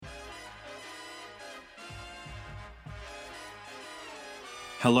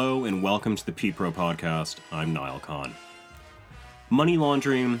Hello and welcome to the PPRO Podcast. I'm Niall Conn. Money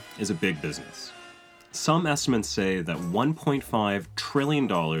laundering is a big business. Some estimates say that $1.5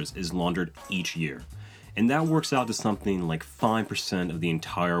 trillion is laundered each year, and that works out to something like 5% of the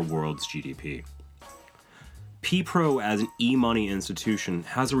entire world's GDP. PPRO, as an e-money institution,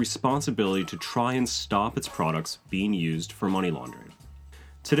 has a responsibility to try and stop its products being used for money laundering.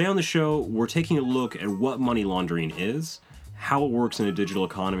 Today on the show, we're taking a look at what money laundering is, how it works in a digital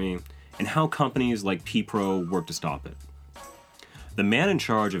economy, and how companies like PPRO work to stop it. The man in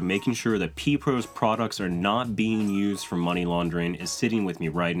charge of making sure that PPRO's products are not being used for money laundering is sitting with me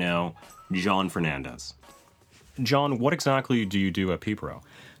right now, John Fernandez. John, what exactly do you do at PPRO?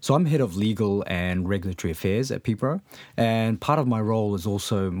 So I'm head of legal and regulatory affairs at PPRO, and part of my role is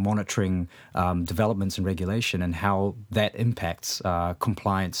also monitoring developments in regulation and how that impacts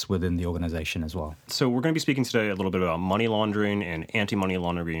compliance within the organization as well. So we're going to be speaking today a little bit about money laundering and anti-money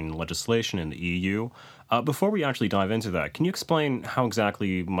laundering legislation in the EU. Before we actually dive into that, can you explain how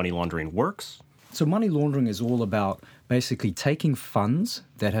exactly money laundering works? So money laundering is all about basically taking funds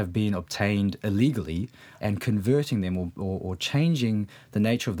that have been obtained illegally and converting them or changing the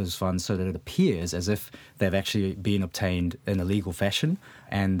nature of those funds so that it appears as if they've actually been obtained in a legal fashion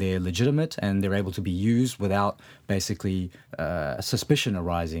and they're legitimate and they're able to be used without basically suspicion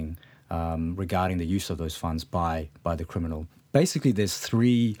arising regarding the use of those funds by the criminal. Basically, there's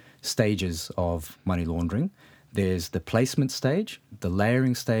three stages of money laundering. There's the placement stage, the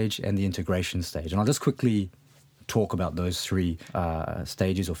layering stage, and the integration stage. And I'll just quickly talk about those three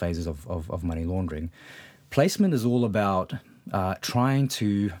stages or phases of money laundering. Placement is all about trying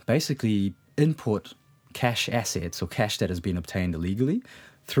to basically input cash assets or cash that has been obtained illegally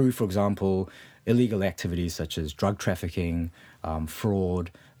through, for example, illegal activities such as drug trafficking,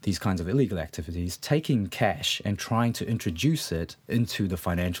 fraud, these kinds of illegal activities, taking cash and trying to introduce it into the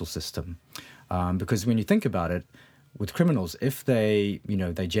financial system. Because when you think about it, with criminals, if they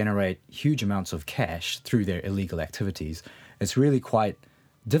generate huge amounts of cash through their illegal activities, it's really quite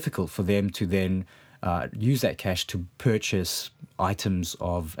difficult for them to then use that cash to purchase items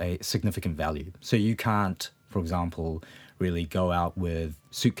of a significant value. So you can't, for example, really go out with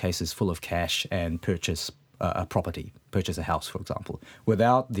suitcases full of cash and purchase a property, purchase a house, for example,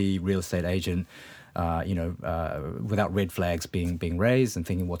 without the real estate agent without red flags being raised and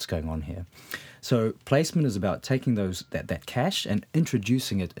thinking what's going on here. So placement is about taking that cash and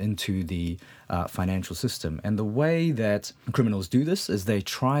introducing it into the financial system. And the way that criminals do this is they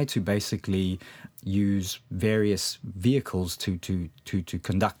try to basically use various vehicles to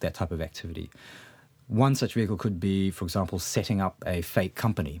conduct that type of activity. One such vehicle could be, for example, setting up a fake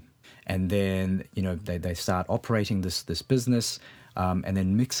company. And then, they start operating this business and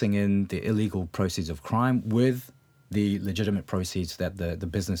then mixing in the illegal proceeds of crime with the legitimate proceeds that the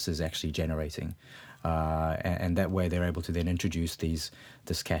business is actually generating. And that way they're able to then introduce this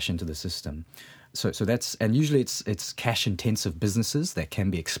cash into the system. So that's, and usually it's cash-intensive businesses that can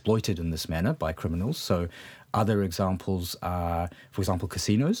be exploited in this manner by criminals. So other examples are, for example,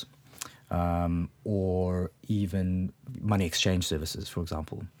 casinos or even money exchange services, for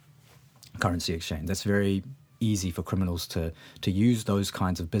example. Currency exchange. That's very easy for criminals to use those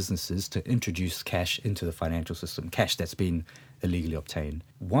kinds of businesses to introduce cash into the financial system, cash that's been illegally obtained.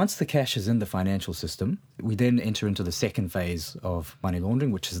 Once the cash is in the financial system, we then enter into the second phase of money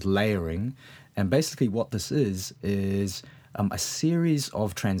laundering, which is layering. And basically what this is a series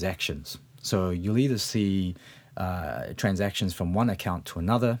of transactions. So you'll either see transactions from one account to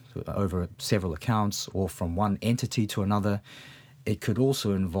another, over several accounts, or from one entity to another. It could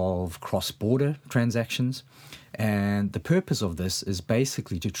also involve cross-border transactions. And the purpose of this is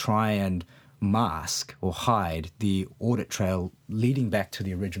basically to try and mask or hide the audit trail leading back to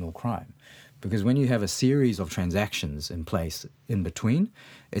the original crime. Because when you have a series of transactions in place in between,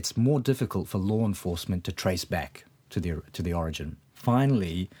 it's more difficult for law enforcement to trace back to the origin.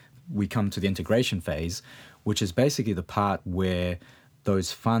 Finally, we come to the integration phase, which is basically the part where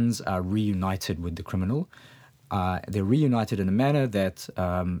those funds are reunited with the criminal. They're reunited in a manner that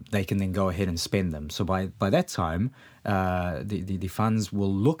they can then go ahead and spend them. So by that time, the funds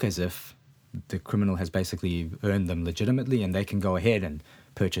will look as if the criminal has basically earned them legitimately, and they can go ahead and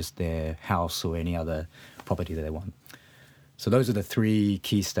purchase their house or any other property that they want. So those are the three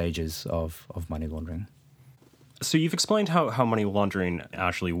key stages of money laundering. So you've explained how money laundering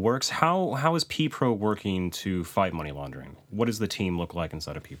actually works. How is PPRO working to fight money laundering? What does the team look like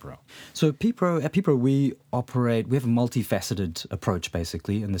inside of PPRO? So at PPRO, we have a multifaceted approach,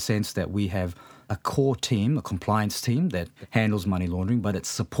 basically, in the sense that we have a core team, a compliance team that handles money laundering, but it's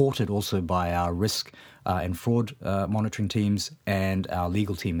supported also by our risk and fraud monitoring teams and our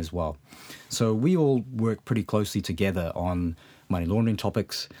legal team as well. So we all work pretty closely together on money laundering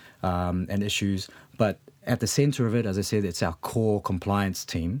topics and issues, but at the center of it, as I said, it's our core compliance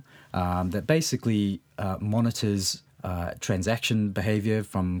team that basically monitors transaction behavior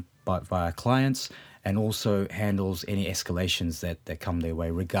by our clients and also handles any escalations that come their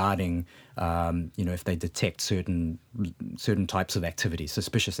way regarding, if they detect certain types of activity,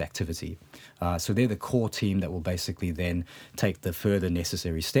 suspicious activity. So they're the core team that will basically then take the further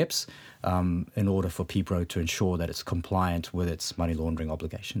necessary steps in order for PPRO to ensure that it's compliant with its money laundering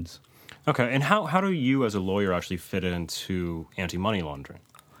obligations. Okay, and how do you as a lawyer actually fit into anti-money laundering?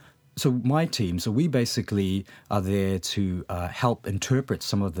 So my team, we basically are there to help interpret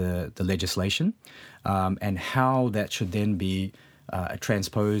some of the legislation and how that should then be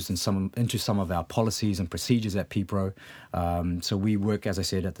transposed into some of our policies and procedures at PPRO. So we work, as I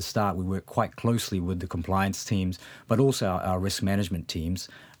said at the start, we work quite closely with the compliance teams, but also our risk management teams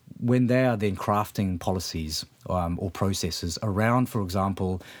when they are then crafting policies or processes around, for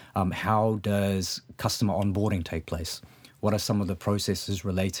example, how does customer onboarding take place? What are some of the processes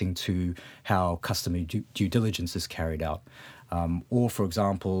relating to how customer due diligence is carried out? Or, for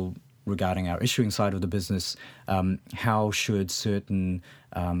example, regarding our issuing side of the business, how should certain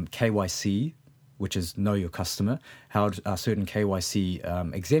KYC, which is Know Your Customer, how are certain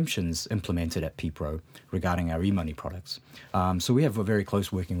KYC exemptions implemented at PPRO regarding our e-money products? So we have a very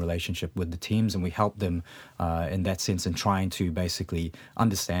close working relationship with the teams, and we help them in that sense in trying to basically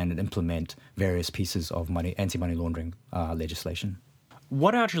understand and implement various pieces of anti-money laundering legislation.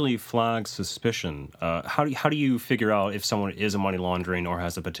 What actually flags suspicion? How do you figure out if someone is a money laundering or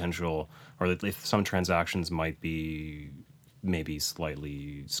has a potential, or if some transactions might be maybe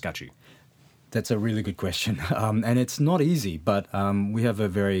slightly sketchy? That's a really good question, and it's not easy, but we have a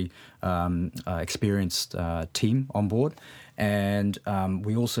very experienced team on board, and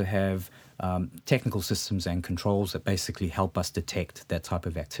we also have technical systems and controls that basically help us detect that type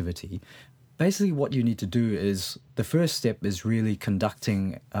of activity. Basically, what you need to do is, the first step is really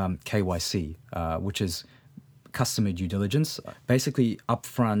conducting KYC, which is customer due diligence. Basically,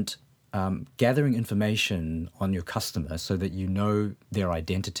 upfront, gathering information on your customer so that you know their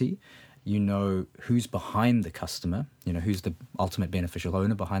identity, you know who's behind the customer, who's the ultimate beneficial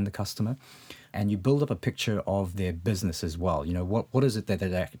owner behind the customer, and you build up a picture of their business as well. What is it that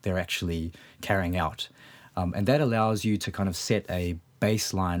they're actually carrying out? And that allows you to kind of set a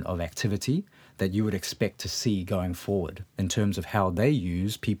baseline of activity that you would expect to see going forward in terms of how they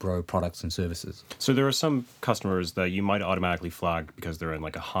use PPRO products and services. So there are some customers that you might automatically flag because they're in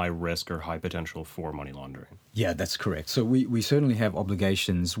like a high risk or high potential for money laundering. Yeah, that's correct. So we certainly have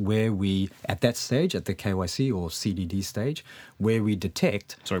obligations where we, at that stage, at the KYC or CDD stage, where we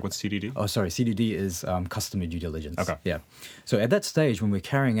detect... Sorry, what's CDD? Oh, sorry, CDD is customer due diligence. Okay. Yeah. So at that stage, when we're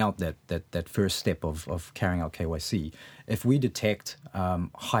carrying out that first step of carrying out KYC, if we detect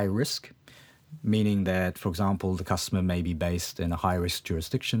high risk, meaning that, for example, the customer may be based in a high-risk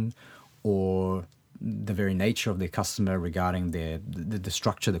jurisdiction, or the very nature of their customer regarding the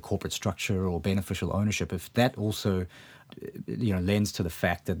structure, the corporate structure or beneficial ownership, if that also lends to the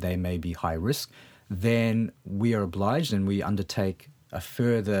fact that they may be high risk, then we are obliged and we undertake a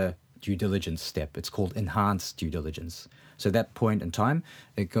further due diligence step. It's called enhanced due diligence. So at that point in time,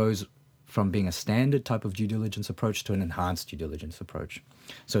 it goes from being a standard type of due diligence approach to an enhanced due diligence approach.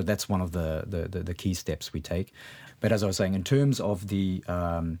 So that's one of the key steps we take. But as I was saying, in terms of the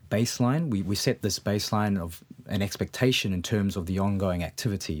baseline, we set this baseline of an expectation in terms of the ongoing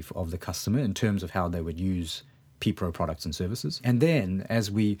activity of the customer, in terms of how they would use PPRO products and services. And then as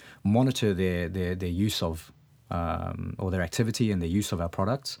we monitor their use of or their activity and their use of our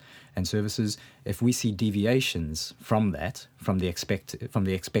products and services, if we see deviations from the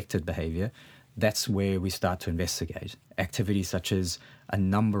expected behavior, that's where we start to investigate. Activities such as a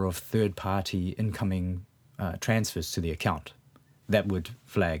number of third-party incoming transfers to the account, that would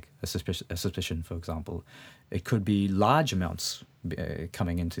flag a suspicion, for example. It could be large amounts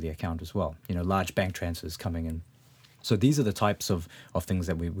coming into the account as well, large bank transfers coming in. So these are the types of things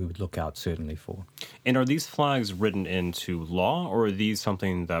that we would look out certainly for. And are these flags written into law, or are these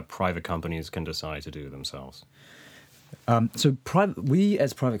something that private companies can decide to do themselves? We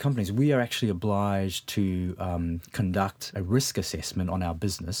as private companies, we are actually obliged to conduct a risk assessment on our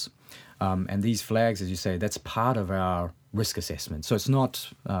business And these flags, as you say, that's part of our risk assessment. So it's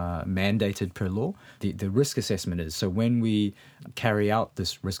not mandated per law. The risk assessment is, so when we carry out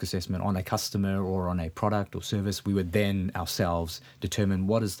this risk assessment on a customer or on a product or service, we would then ourselves determine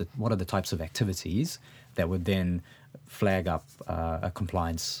what are the types of activities that would then flag up a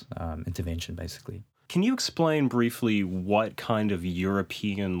compliance intervention, basically. Can you explain briefly what kind of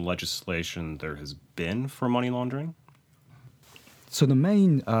European legislation there has been for money laundering? So the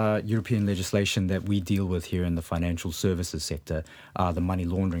main European legislation that we deal with here in the financial services sector are the money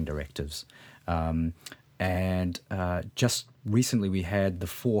laundering directives. And just recently we had the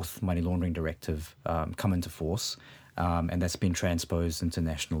fourth money laundering directive come into force, and that's been transposed into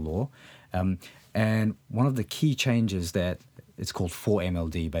national law. And one of the key changes that it's called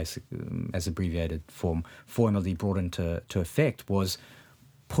 4MLD, basically, as abbreviated form, 4MLD brought into effect was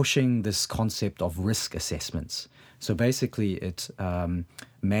pushing this concept of risk assessments. So basically, it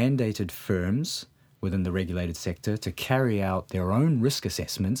mandated firms within the regulated sector to carry out their own risk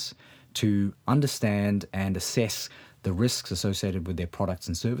assessments to understand and assess the risks associated with their products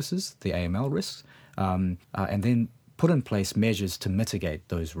and services, the AML risks, and then put in place measures to mitigate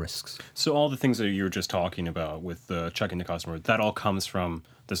those risks. So all the things that you were just talking about with checking the customer, that all comes from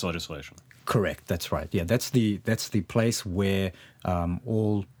this legislation? Correct, that's right. Yeah, that's the place where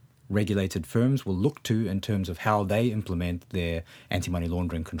all regulated firms will look to in terms of how they implement their anti-money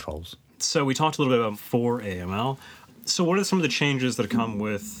laundering controls. So we talked a little bit about 4AML. So what are some of the changes that come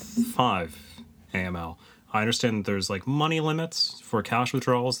with 5AML? I understand that there's like money limits for cash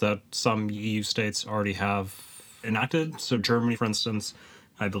withdrawals that some EU states already have enacted. So Germany, for instance,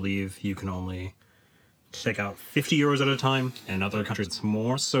 I believe you can only take out 50 euros at a time. In other countries, it's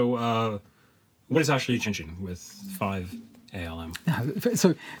more. So what is actually changing with 5ALM?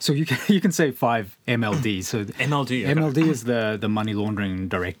 So you can say 5MLD. So MLD. Okay. MLD is the money laundering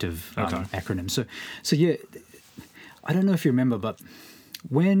directive acronym. So yeah, I don't know if you remember, but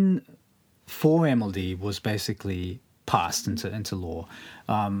when 4MLD was basically passed into law,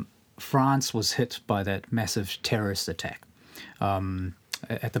 France was hit by that massive terrorist attack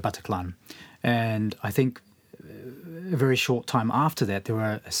at the Bataclan, and I think a very short time after that, there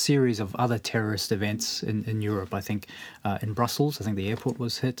were a series of other terrorist events in Europe. I think in Brussels, I think the airport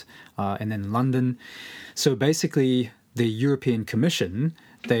was hit, and then London. So basically, the European Commission,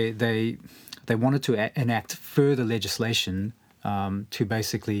 they wanted to enact further legislation to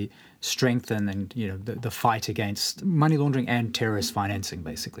basically strengthen and the fight against money laundering and terrorist financing,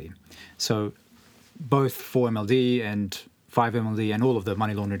 basically. So both 4MLD and 5MLD and all of the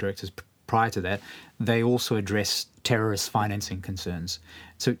money laundering directives prior to that, they also address terrorist financing concerns.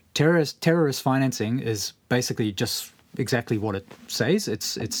 So terrorist financing is basically just exactly what it says.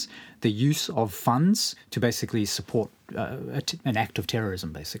 It's the use of funds to basically support an act of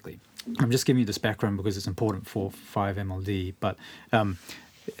terrorism, basically. I'm just giving you this background because it's important for 5MLD. But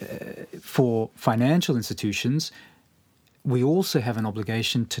for financial institutions, we also have an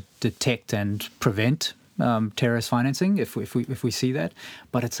obligation to detect and prevent terrorist financing if we see that,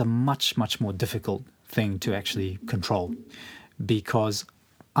 but it's a much more difficult thing to actually control, because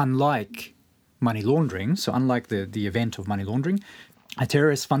unlike money laundering, so unlike the event of money laundering, a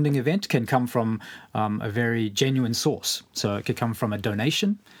terrorist funding event can come from a very genuine source. So it could come from a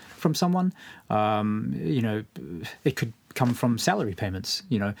donation from someone, it could come from salary payments,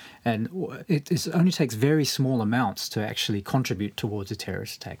 and it only takes very small amounts to actually contribute towards a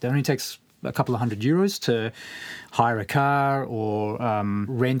terrorist attack. It only takes a couple of €100 to hire a car or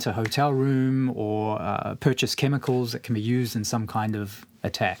rent a hotel room or purchase chemicals that can be used in some kind of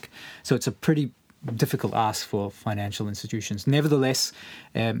attack. So it's a pretty difficult ask for financial institutions. Nevertheless,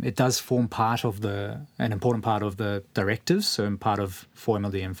 it does form an important part of the directives, so in part of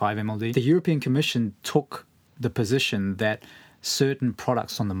 4MLD and 5MLD. The European Commission took the position that certain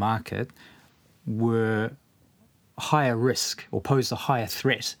products on the market were higher risk or posed a higher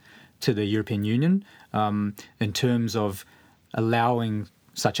threat to the European Union in terms of allowing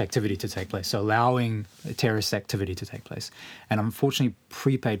such activity to take place, so allowing terrorist activity to take place. And unfortunately,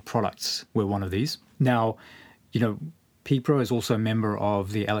 prepaid products were one of these. Now, PPRO is also a member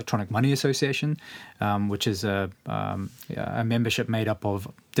of the Electronic Money Association, which is a membership made up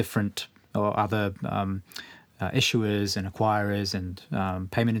of different or other issuers and acquirers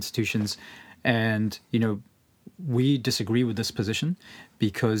and payment institutions. And, we disagree with this position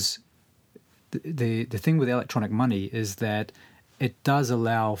because the thing with electronic money is that it does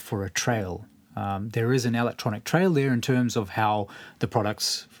allow for a trail. There is an electronic trail there in terms of how the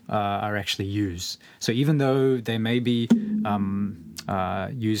products are actually used. So even though they may be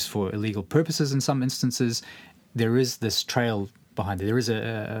used for illegal purposes in some instances, there is this trail behind it. There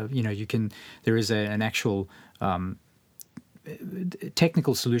is an actual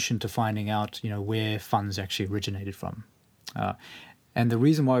technical solution to finding out, where funds actually originated from. And the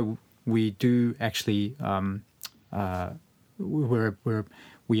reason why we do actually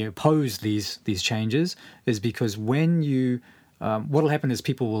we oppose these changes is because when you what will happen is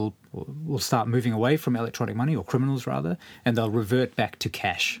people will start moving away from electronic money, or criminals rather, and they'll revert back to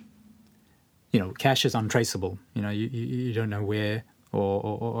cash. Cash is untraceable. You don't know where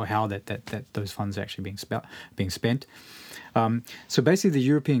or how that those funds are actually being spent. So basically, the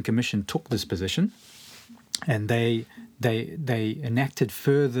European Commission took this position, and they enacted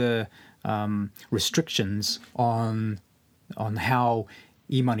further restrictions on how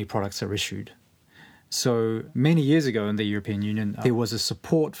e-money products are issued. So many years ago in the European Union, there was a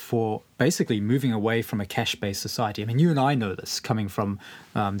support for basically moving away from a cash-based society. I mean, you and I know this coming from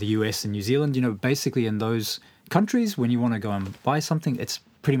the US and New Zealand. Basically in those countries, when you want to go and buy something, it's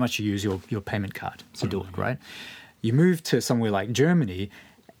pretty much you use your payment card to do it, right? You move to somewhere like Germany,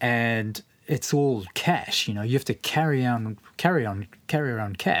 and it's all cash. You have to carry around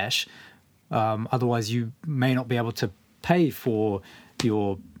cash. Otherwise, you may not be able to pay for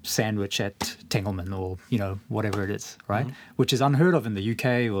your sandwich at Tengelman or whatever it is, right? Mm-hmm. Which is unheard of in the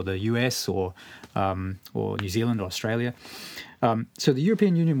UK or the US or New Zealand or Australia. So the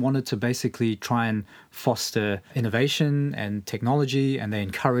European Union wanted to basically try and foster innovation and technology, and they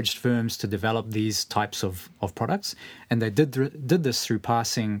encouraged firms to develop these types of products. And they did this through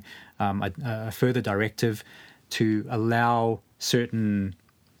passing a further directive to allow certain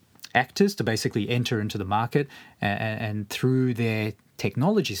actors to basically enter into the market and through their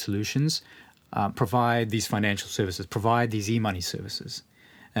technology solutions provide these financial services, provide these e-money services.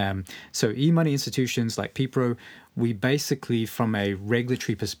 So e-money institutions like PPRO, we basically, from a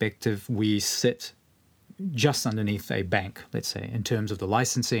regulatory perspective, we sit just underneath a bank, let's say, in terms of the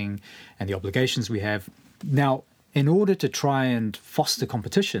licensing and the obligations we have. Now, in order to try and foster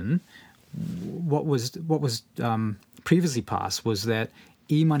competition, what was previously passed was that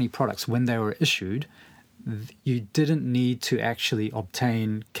e-money products, when they were issued, you didn't need to actually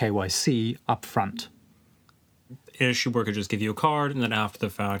obtain KYC upfront. Issuer could just give you a card and then after the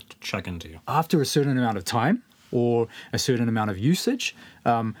fact check into you. After a certain amount of time or a certain amount of usage,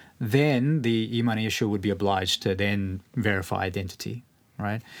 then the e-money issuer would be obliged to then verify identity,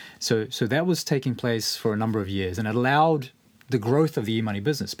 right? So that was taking place for a number of years, and it allowed the growth of the e-money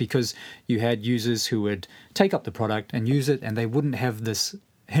business because you had users who would take up the product and use it, and they wouldn't have this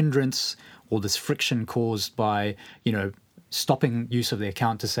hindrance or this friction caused by, stopping use of the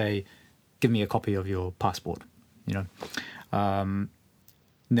account to say, give me a copy of your passport,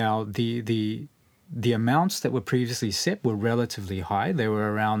 Now, the amounts that were previously set were relatively high. They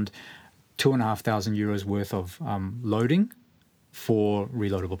were around 2,500 euros worth of loading for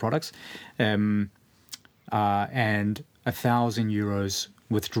reloadable products, and 1,000 euros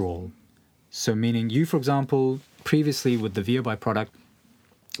withdrawal. So meaning you, for example, previously with the ViaBuy product,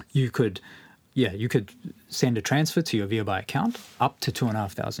 you could send a transfer to your ViaBuy account up to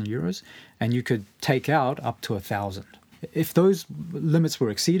 2,500 euros, and you could take out up to 1,000. If those limits were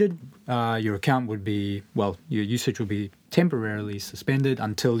exceeded, your account would be, your usage would be temporarily suspended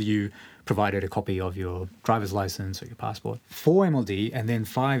until you provided a copy of your driver's license or your passport. 4 MLD and then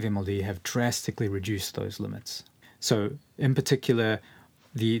 5 MLD have drastically reduced those limits. So in particular,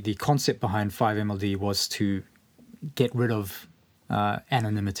 the concept behind 5 MLD was to get rid of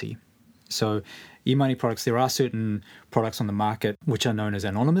anonymity. So e-money products, there are certain products on the market which are known as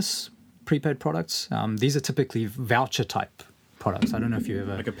anonymous prepaid products. These are typically voucher type products. I don't know if you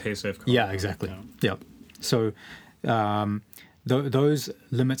ever... Like a PaySafe card. Yeah, exactly. Yeah. So those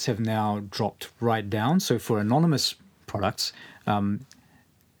limits have now dropped right down. So for anonymous products,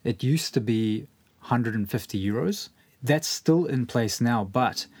 it used to be 150 euros. That's still in place now,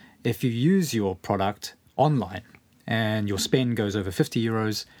 but if you use your product online and your spend goes over 50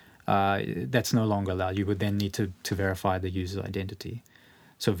 euros, that's no longer allowed. You would then need to verify the user's identity.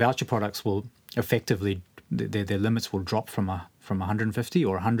 So voucher products will effectively, their limits will drop from 150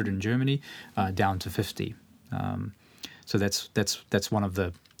 or 100 in Germany down to 50. So that's one of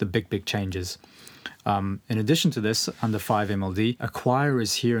the big changes. In addition to this, under 5 MLD,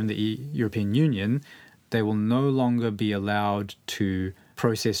 acquirers here in the European Union, they will no longer be allowed to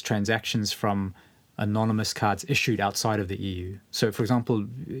process transactions from anonymous cards issued outside of the EU. So, for example,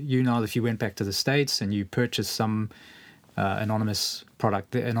 Niall, if you went back to the States and you purchased some anonymous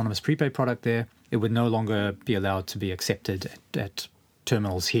product, the anonymous prepaid product there, it would no longer be allowed to be accepted at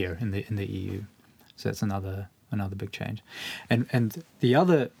terminals here in the EU. So that's another big change. And the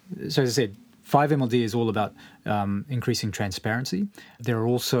other, so as I said, 5MLD is all about increasing transparency. There are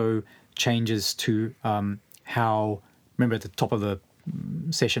also changes to how, remember at the top of the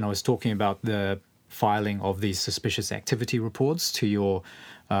session I was talking about the filing of these suspicious activity reports to your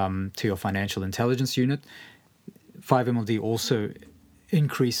financial intelligence unit. 5MLD also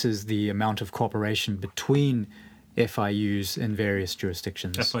increases the amount of cooperation between FIUs in various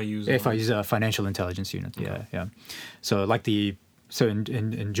jurisdictions. FIUs, financial intelligence unit. Okay. Yeah. So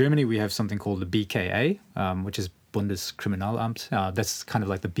in Germany we have something called the BKA, which is Bundeskriminalamt. That's kind of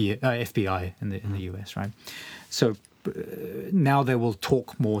like the FBI in the US, right? So now they will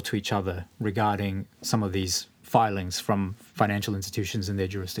talk more to each other regarding some of these filings from financial institutions in their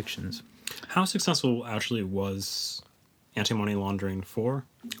jurisdictions. How successful actually was anti-money laundering for?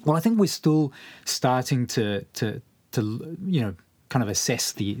 Well, I think we're still starting to kind of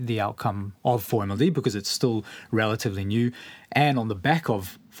assess the outcome of 4MLD because it's still relatively new. And on the back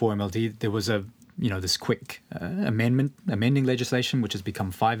of 4MLD, there was this quick amending legislation, which has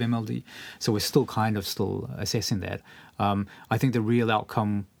become 5MLD. So we're still assessing that. I think the real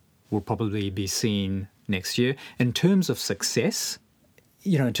outcome will probably be seen next year. In terms of success,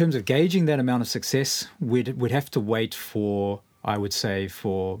 in terms of gauging that amount of success, we'd have to wait for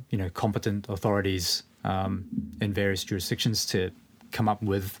competent authorities in various jurisdictions to come up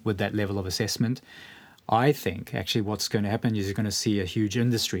with that level of assessment. I think actually what's going to happen is you're going to see a huge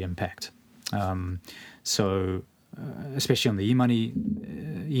industry impact. Especially on the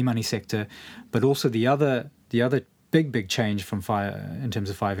e-money sector, but also the other big change in terms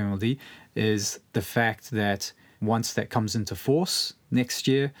of 5MLD is the fact that once that comes into force next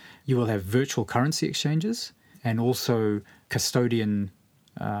year, you will have virtual currency exchanges and also custodian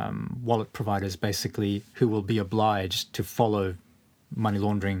wallet providers, basically, who will be obliged to follow money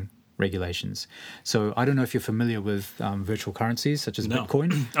laundering regulations. So I don't know if you're familiar with virtual currencies such as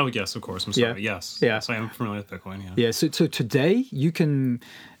Bitcoin. Oh, yes, of course. I'm sorry. Yeah. Yes. Yeah. Yes, I am familiar with Bitcoin. Yeah. Yeah. So today you can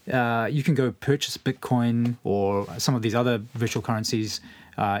go purchase Bitcoin or some of these other virtual currencies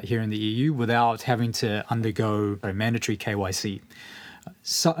here in the EU without having to undergo a mandatory KYC.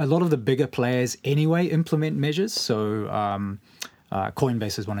 So a lot of the bigger players anyway implement measures. So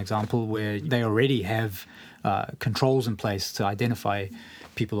Coinbase is one example where they already have controls in place to identify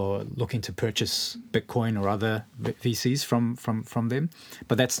people who are looking to purchase Bitcoin or other VCs from them,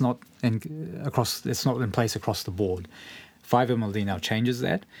 but that's not in place across the board. 5MLD now changes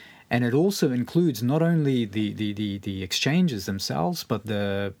that, and it also includes not only the exchanges themselves, but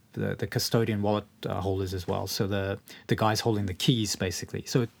the custodian wallet holders as well. So the guys holding the keys, basically.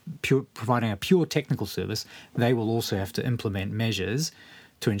 So providing a pure technical service, they will also have to implement measures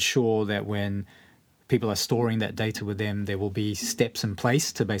to ensure that when people are storing that data with them, there will be steps in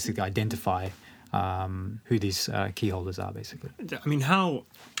place to basically identify who these key holders are, basically. I mean, how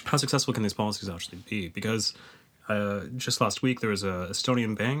successful can these policies actually be? Because just last week there was a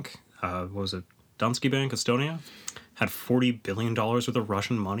Estonian bank, what was it, Danske Bank, Estonia, had $40 billion worth of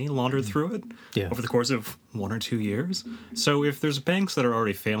Russian money laundered through it over the course of 1 or 2 years. So if there's banks that are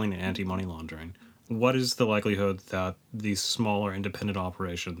already failing in anti-money laundering, what is the likelihood that these smaller independent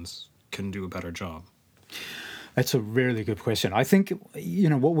operations can do a better job? That's a really good question. I think,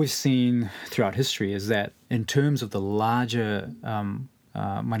 what we've seen throughout history is that in terms of the larger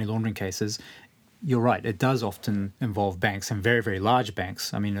money laundering cases, you're right, it does often involve banks and very, very large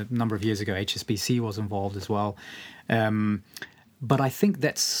banks. I mean, a number of years ago, HSBC was involved as well. But I think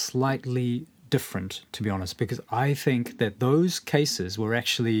that's slightly different, to be honest, because I think that those cases were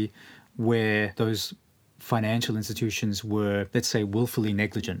actually where those financial institutions were, let's say, willfully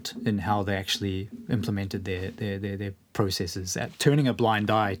negligent in how they actually implemented their processes, at turning a blind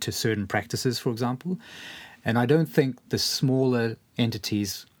eye to certain practices, for example. And I don't think the smaller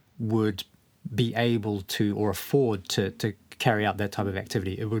entities would be able to or afford to carry out that type of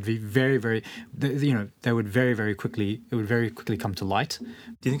activity. It would be very, very, they would very, very quickly, it would very quickly come to light.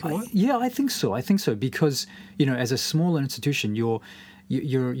 Do you think it would? Yeah, I think so. Because, as a smaller institution,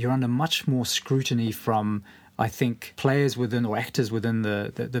 you're under much more scrutiny from, I think, players within or actors within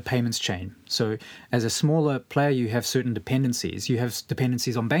the payments chain. So as a smaller player, you have certain dependencies. You have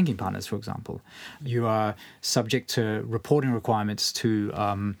dependencies on banking partners, for example. You are subject to reporting requirements to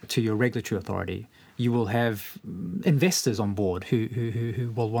your regulatory authority. You will have investors on board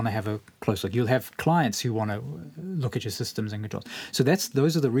who will want to have a close look. You'll have clients who want to look at your systems and controls. So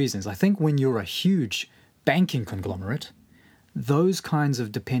those are the reasons. I think when you're a huge banking conglomerate, those kinds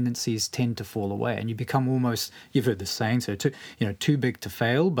of dependencies tend to fall away, and you become almost, you've heard this saying, so too big to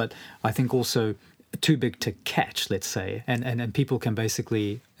fail. But I think also too big to catch, let's say, and people can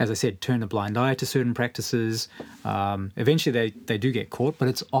basically, as I said, turn a blind eye to certain practices. Eventually they do get caught, but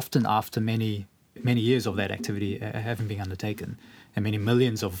it's often after many years of that activity having been undertaken, and many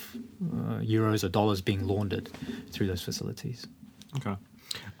millions of euros or dollars being laundered through those facilities. Okay.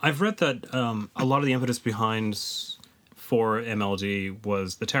 I've read that a lot of the impetus behind for MLD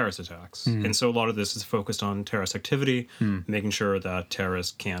was the terrorist attacks. And so a lot of this is focused on terrorist activity, making sure that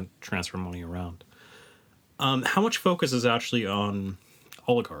terrorists can't transfer money around. How much focus is actually on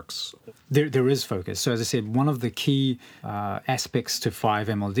oligarchs? There is focus. So as I said, one of the key aspects to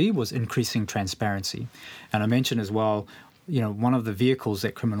 5MLD was increasing transparency. And I mentioned as well, one of the vehicles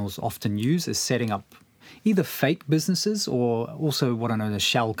that criminals often use is setting up either fake businesses or also what I know as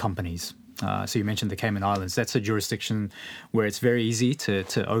shell companies. So you mentioned the Cayman Islands. That's a jurisdiction where it's very easy to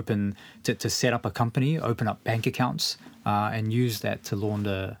set up a company, open up bank accounts, and use that to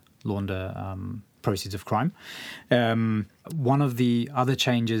launder proceeds of crime. One of the other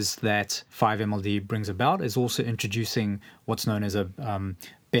changes that 5MLD brings about is also introducing what's known as a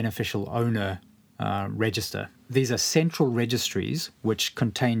beneficial owner register. These are central registries which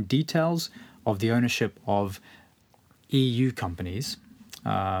contain details of the ownership of EU companies.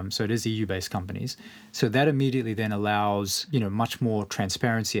 So it is EU-based companies. So that immediately then allows, much more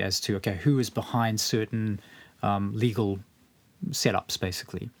transparency as to, who is behind certain legal setups,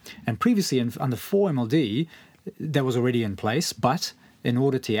 basically. And previously, under 4MLD, that was already in place. But in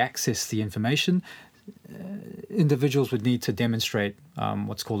order to access the information, individuals would need to demonstrate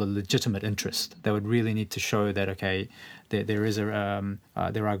what's called a legitimate interest. They would really need to show that,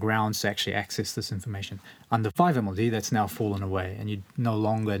 there are grounds to actually access this information. Under 5MLD, that's now fallen away, and you no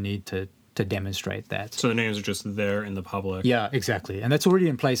longer need to demonstrate that. So the names are just there in the public? Yeah, exactly. And that's already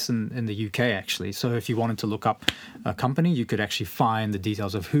in place in the UK, actually. So if you wanted to look up a company, you could actually find the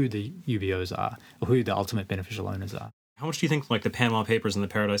details of who the UBOs are, or who the ultimate beneficial owners are. How much do you think the Panama Papers and the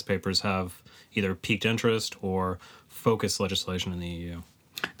Paradise Papers have either piqued interest or focused legislation in the EU?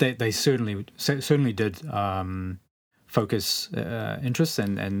 They certainly did focus interest,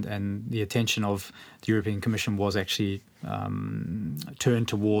 and the attention of the European Commission was actually turned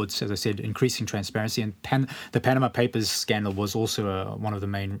towards, as I said, increasing transparency. And the Panama Papers scandal was also one of the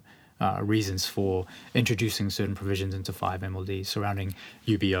main reasons for introducing certain provisions into 5MLD surrounding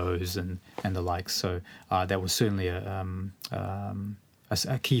UBOs and the like. So that was certainly a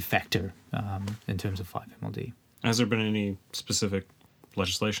key factor in terms of 5MLD. Has there been any specific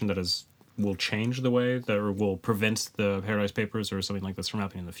legislation that will change the way that or will prevent the Paradise Papers or something like this from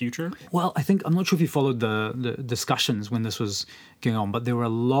happening in the future? Well, I'm not sure if you followed the discussions when this was going on, but there were a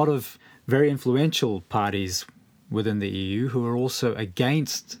lot of very influential parties within the EU who are also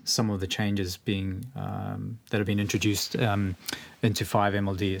against some of the changes being that have been introduced into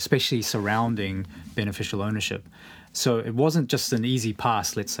 5MLD, especially surrounding beneficial ownership. So it wasn't just an easy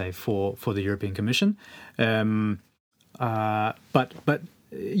pass, let's say, for the European Commission. In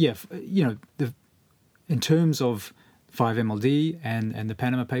terms of 5MLD and the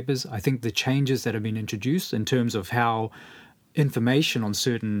Panama Papers, I think the changes that have been introduced in terms of how information on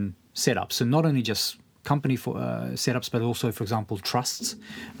certain setups, so not only just company setups, but also, for example, trusts,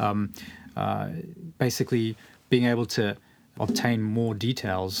 basically being able to obtain more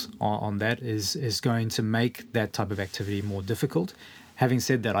details on that is going to make that type of activity more difficult. Having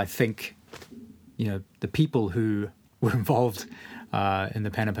said that, I think, the people who were involved in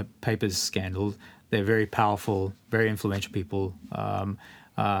the Panama Papers scandal, they're very powerful, very influential people.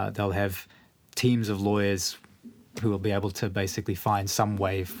 They'll have teams of lawyers who will be able to basically find some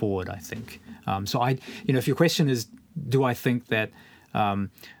way forward, I think. So if your question is, do I think that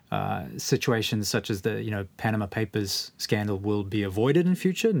situations such as the, Panama Papers scandal will be avoided in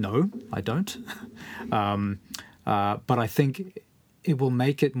future? No, I don't. But I think it will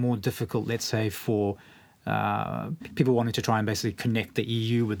make it more difficult, let's say, for people wanting to try and basically connect the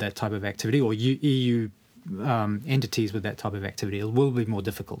EU with that type of activity, or EU entities with that type of activity. It will be more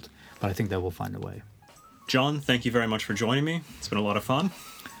difficult, but I think they will find a way. John, thank you very much for joining me. It's been a lot of fun.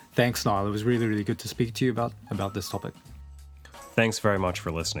 Thanks, Niall. It was really, really good to speak to you about this topic. Thanks very much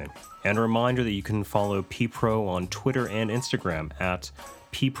for listening. And a reminder that you can follow PPRO on Twitter and Instagram at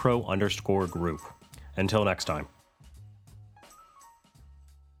PPRO_group. Until next time.